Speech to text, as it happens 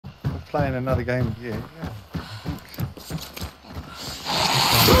playing another game with you.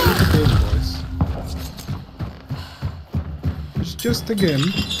 Game, boys. It's just a game.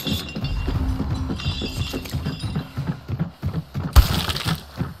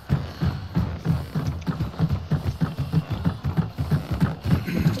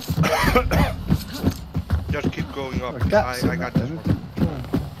 Just keep going up. I got this one.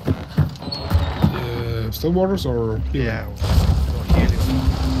 Still waters or healing? Yeah. Or healing.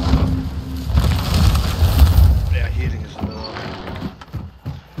 Yeah, healing is another.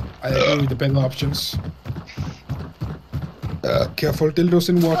 I agree with the better options. Careful, dildos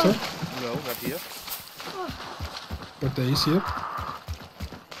in water. No, not here. But there is here.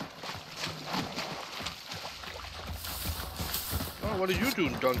 Oh, what are you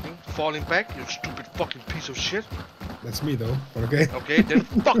doing, Duncan? Falling back, you stupid fucking piece of shit. That's me though, but okay. Okay, then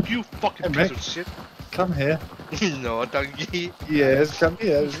fuck you, fucking Hey, piece of shit. Come here. No, Duncan. Yes, come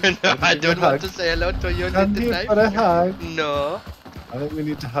here. No, I don't want to say hello to you Come this here for time. a hug. No. I think we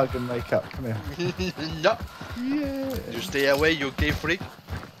need to hug and make up. Come here. No. Yeah. You stay away, you gay freak.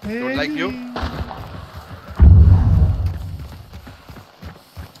 Don't like you.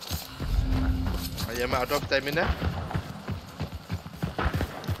 I am out of stamina.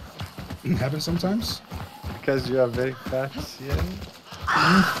 Happens sometimes. Because you are very fat, yeah.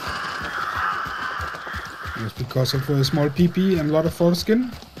 It's because of a small PP and a lot of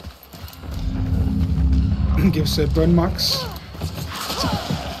foreskin. Gives burn marks.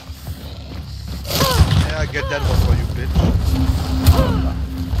 Yeah, I get that one for you, bitch.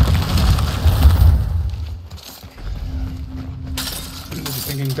 What are you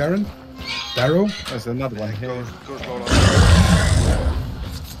thinking, Darren? Darrow? There's another one here. Go slow down.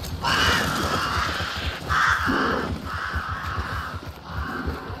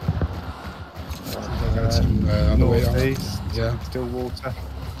 I got some on the way on. Northeast. Yeah. Still water.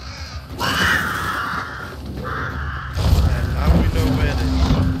 And now we know where it is.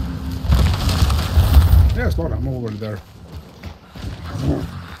 Yeah, it's not. I'm over there.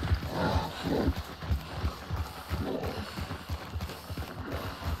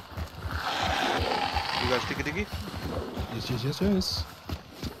 You guys sticky dicky? Yes.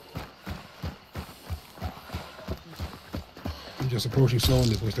 I'm just approaching slowly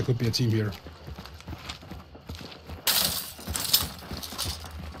because there could be a team here.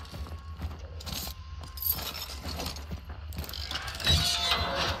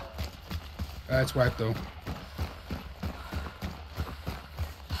 That's wiped though.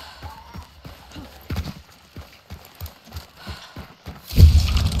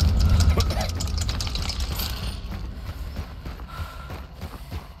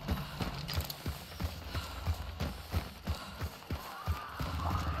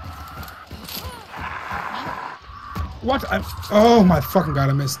 What? Oh my fucking god,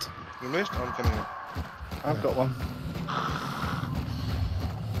 I missed. You missed? I'm coming in. I've got one.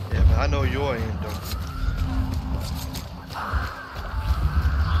 Yeah, but I know you're in, though.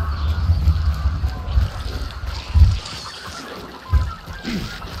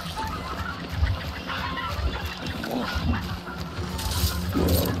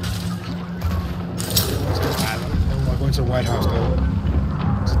 I'm going to the White House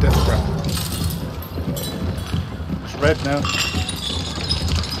now. It's a death trap. It's red now.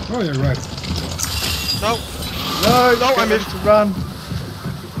 Oh, you're right. No! No, I missed to run.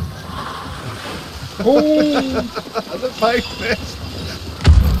 Oh! The fake missed.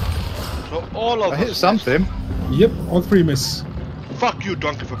 So all of I us hit missed. something. Yep, all three miss. Fuck you,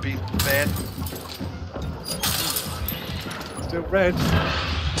 Donkey, for being bad. Still red.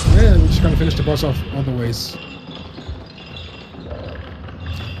 Yeah, we're just gonna finish the boss off other ways.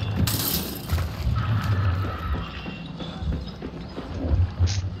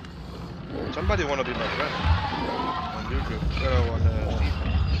 Somebody wanna be my friend on YouTube. On Steam.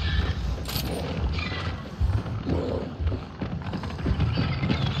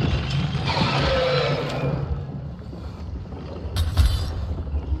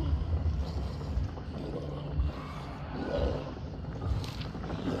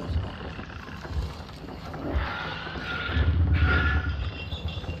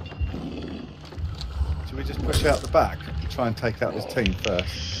 Should we just push out the back? Try and take out this team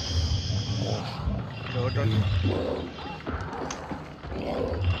first. No, don't.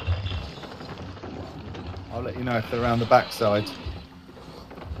 I'll let you know if they're around the backside.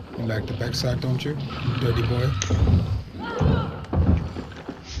 You like the backside, don't you? You dirty boy.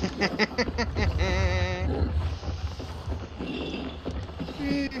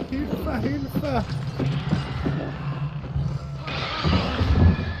 Hilfa.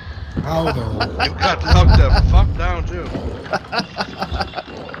 How though? You got knocked the fuck down too.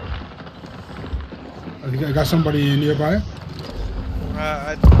 I got somebody nearby.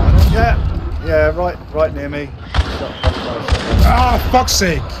 I don't. Yeah, right near me. Ah, fuck's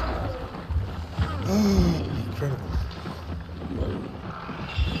sake! Oh, incredible.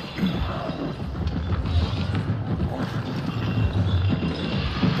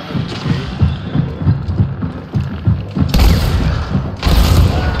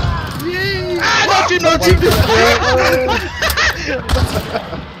 No team!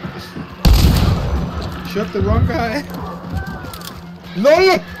 Shot the wrong guy.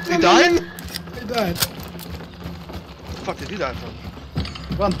 LOL! He died? He died. Fuck did he die from?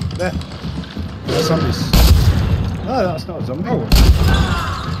 Run, there. Zombies. No, that's not a zombie. Oh.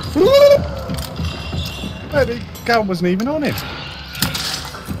 No, the gun wasn't even on him.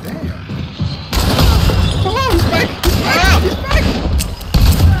 Damn. Oh, he's back! He's back!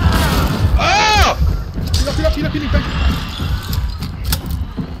 Ah! Heal up, back.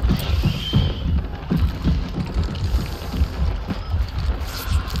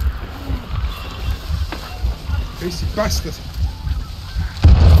 Crazy bastard.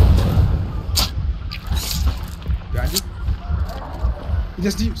 Behind you. He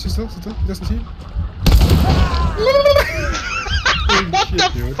doesn't see you. Sit still. He doesn't see you. What Shit, the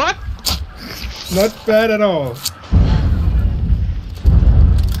dude. fuck? Not bad at all.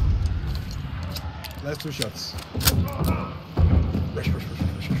 Last 2 shots. Rush.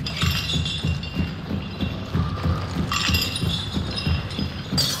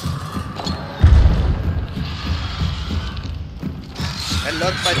 Hello,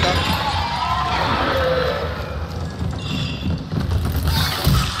 fighter.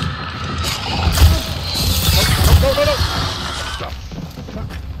 No.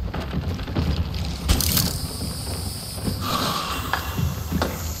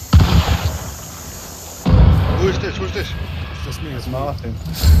 Who's this? It's just me. It's Martin.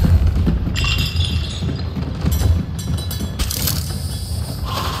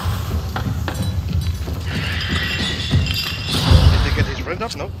 Did they get his friend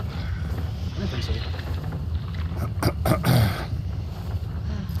up? No. I don't think so.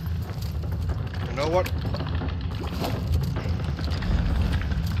 You know what?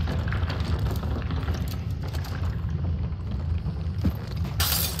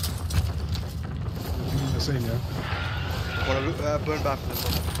 The same, yeah. Wanna burn back this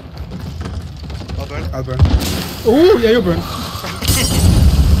one? I'll burn. I'll burn. Oh, yeah, you burn.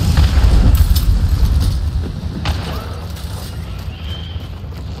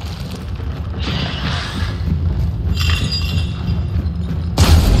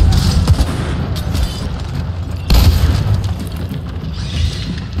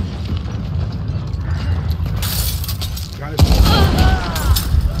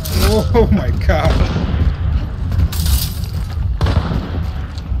 Oh my god.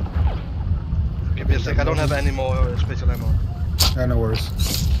 Give me a sec, I don't have any more special ammo. Yeah, no worries.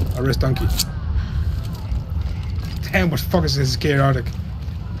 I'll rest donkey. Damn, what the fuck is this chaotic?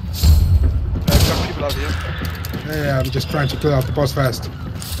 I've got people out here. Yeah, I'm just trying to kill out the boss fast.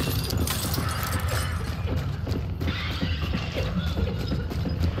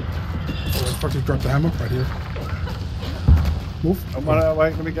 Oh, fuck, you dropped the hammer right here. Move. Oh,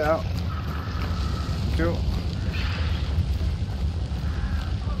 wait, let me get out. Cool.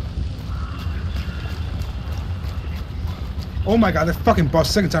 Oh my god, that fucking boss,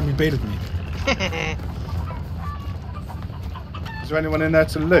 second time he baited me. Is there anyone in there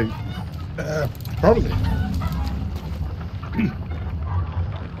to loot? Probably.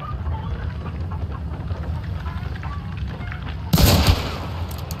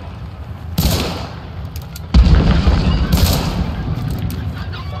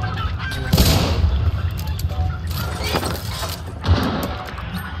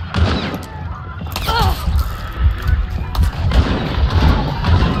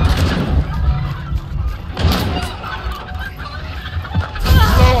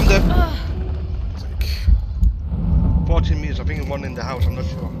 No, I'm dead. It's like, 14 meters, I think one in the house, I'm not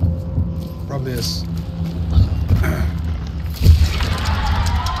sure. probably is.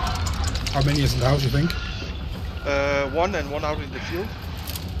 How many is in the house, you think? One and one out in the field.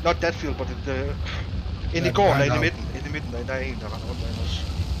 Not that field, but in the Ja, gården, der er i behind midten. I midten, der er en, der render rundt derinde også.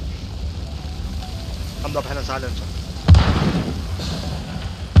 Ham deroppe, han er silencer.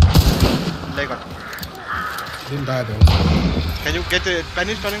 Lækkert. Didn't die though. Can you get the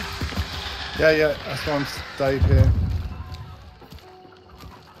bandage running? Yeah, that's why I'm stayed here.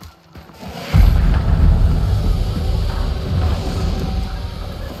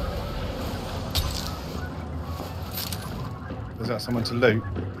 Is that someone to loot?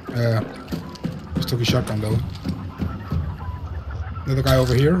 Just took a shotgun though. Another guy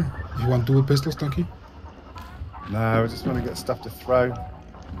over here. If you want dual pistols, donkey. No, I just want to get stuff to throw.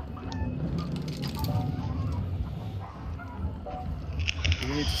 Do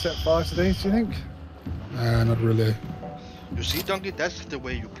we need to set fire to these, do you think? Not really. You see, Donkey, that's the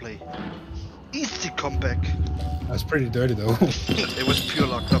way you play. Easy comeback. That's pretty dirty though. It was pure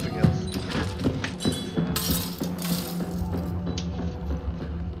luck, nothing else.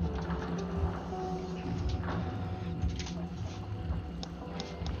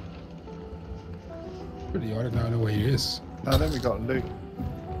 Pretty odd. Now I know where he is. No, then we got loot.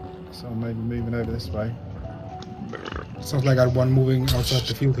 So maybe moving over this way. Sounds like I had one moving outside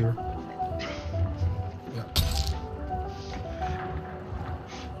the field here. Yeah.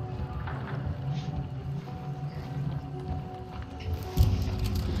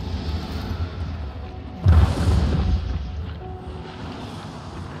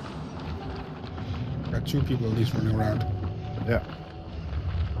 Got two people at least running around. Yeah.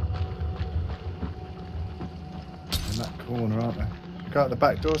 In that corner, aren't they? Go out the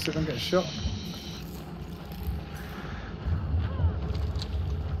back door, see if I can get shot.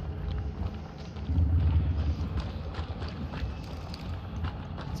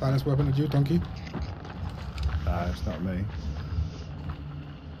 Silence weapon at you, Donkey. No, it's not me.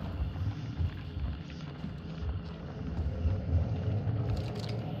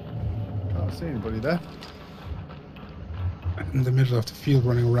 Can't see anybody there. In the middle of the field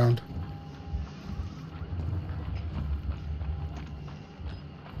running around.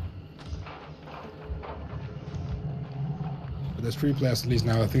 But there's 3 players at least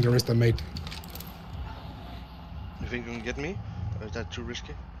now. I think the rest are mate. You think you can get me? Or is that too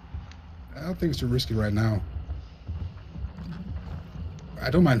risky? I don't think it's too risky right now. I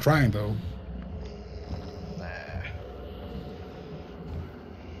don't mind trying though. Nah.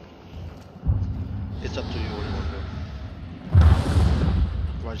 It's up to you what you want to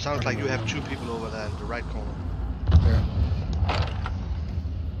do. Right, sounds like you have 2 people over there in the right corner. Yeah.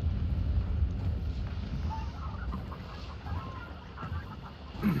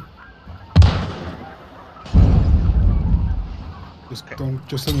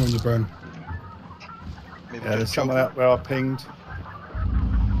 Just tell me when you burn. Maybe Yeah, there's someone out where I pinged.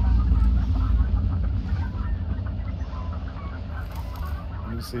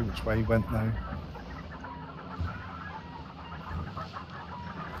 Let me see which way he went now.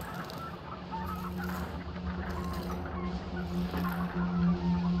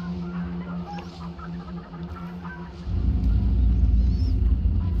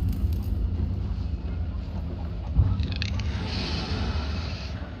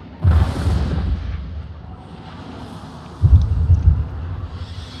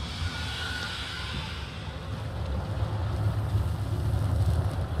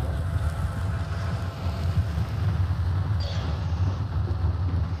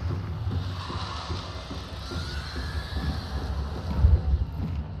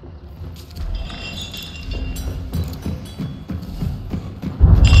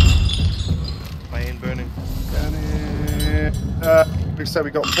 So we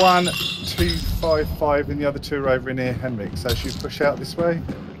got 1, 2, 5, 5, and the other 2 are over in here, Henrik. So should we push out this way?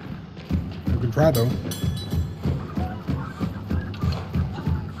 You can try though.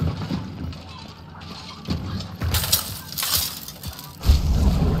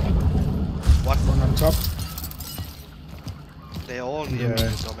 What? One on top. They're all near me,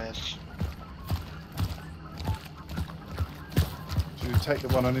 dumbass. Should we take the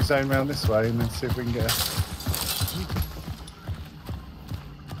one on his own round this way and then see if we can get a...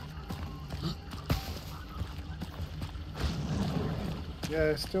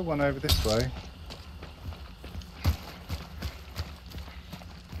 Yeah, still one over this way.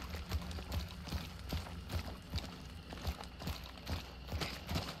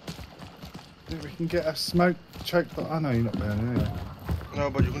 Think we can get a smoke choke, but I know you're not burning anyway. No,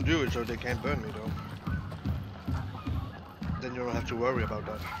 but you can do it so they can't burn me though. Then you don't have to worry about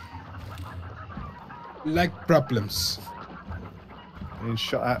that. Like problems. Being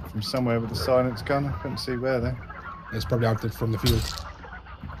shot at from somewhere with a silence gun. I couldn't see where though. It's probably out there from the field.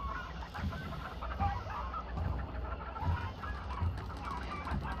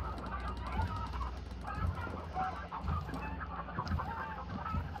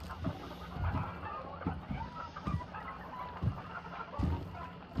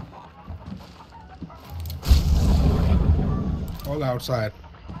 All outside.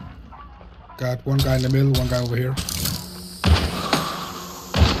 Got one guy in the middle, one guy over here.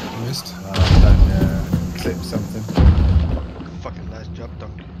 Missed. Clip something. Fucking nice job,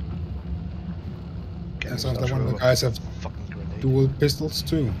 Donkey. That sounds like one of the guys have dual pistols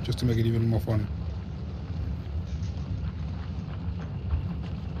too, just to make it even more fun.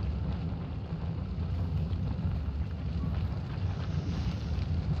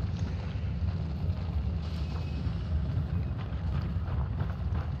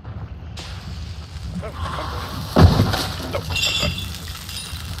 I'm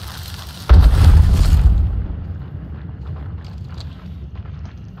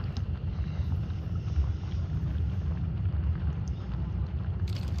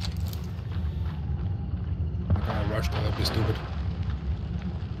gonna rush, that'll be stupid.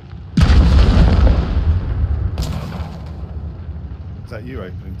 Is that you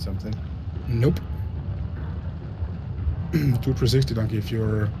opening something? Nope. 2360 donkey if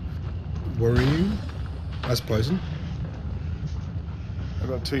you're worrying. That's poison. I've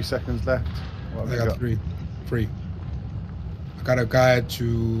got 2 seconds left. What have I you got three. I got a guy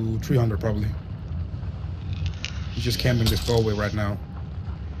to 300 probably. He's just camping this doorway right now.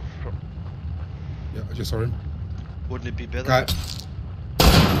 Yeah, I just saw him. Wouldn't it be better? Guy.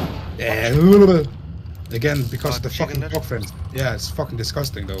 Yeah. Again, because of the chicken fucking net? dog fence. Yeah, it's fucking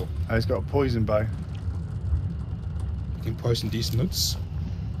disgusting though. Oh, he's got a poison bow. You can poison these nuts.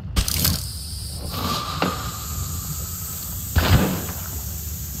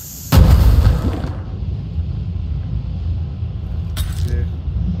 Yeah.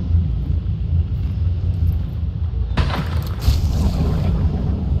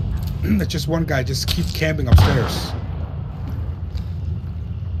 There's just one guy just keep camping upstairs.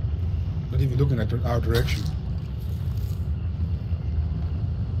 Not even looking at our direction.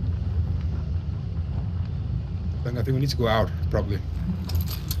 Then I think we need to go out, probably.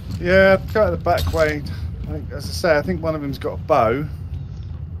 Yeah, go out the back way. I think, as I say, I think one of them's got a bow.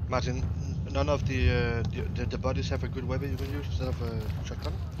 Martin, none of the bodies have a good weapon you can use instead of a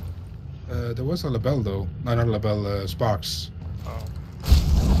shotgun? There was a label though. No, not a label, sparks. Oh.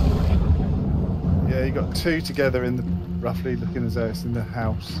 Yeah, you got 2 together in the roughly looking as though it's in the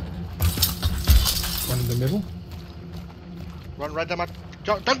house. One in the middle. Run right there, Martin.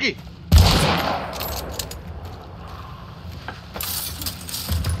 Donkey!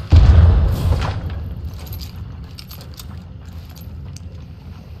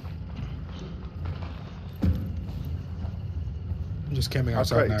 I'm just camping How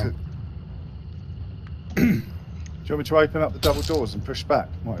outside great now. Do you want me to open up the double doors and push back?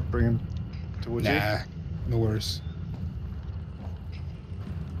 Might bring him towards you. Nah, no worries.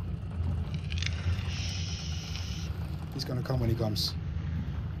 He's gonna come when he comes.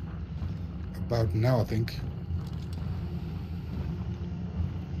 About now, I think.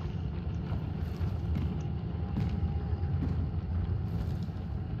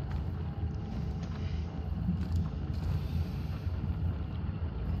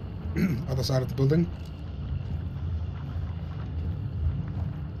 Other side of the building.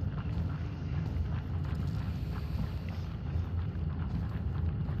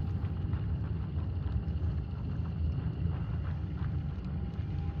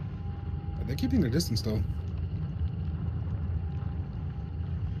 They're keeping their distance though.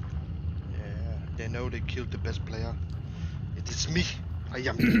 Yeah, they know they killed the best player. It is me. I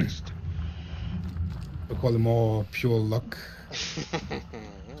am the best. I call it more pure luck,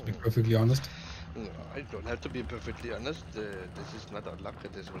 to be perfectly honest. No, I don't have to be perfectly honest. This is not a luck.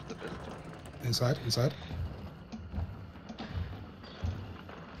 This was the best. Inside, inside.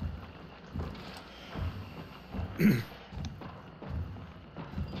 I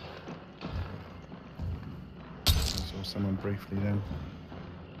saw someone briefly then.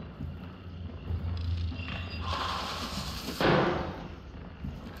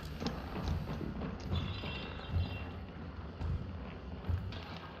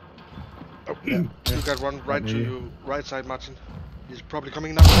 Oh, Yeah. you got one right to me. you, right side, Martin. He's probably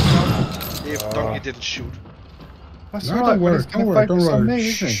coming now. If Donkey didn't shoot. That's No, right, don't but worry, he's don't gonna worry, don't focus on worry. me,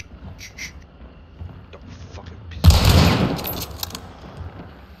 isn't he? Shh, shh, shh. Don't fucking piece.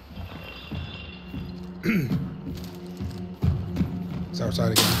 It's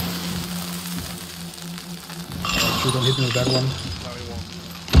outside again. Sure, don't hit me with that one. No, he won't.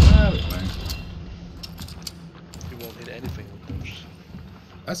 Ah, it won't. He won't hit anything with those.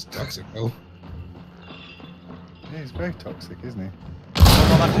 That's toxic, though. Yeah, he's very toxic, isn't he?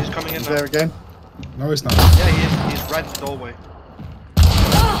 Oh, Martin, he's coming in He's now. there again. No, it's not. Yeah, he is. He's right in the doorway.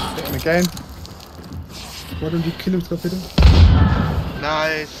 Hit him again. Why don't you kill him, stop hitting?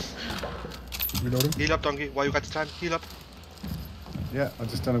 Nice. Reloading. Heal up, Donkey. While you got the time, heal up. Yeah, I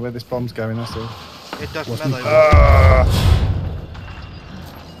just don't know where this bomb's going, that's all. It doesn't Wasn't matter.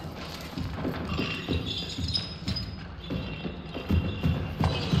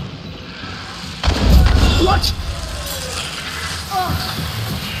 What?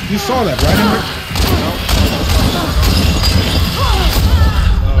 You saw that, right, Henrik?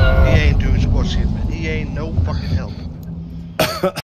 He ain't doing squad shit, man. He ain't no fucking help.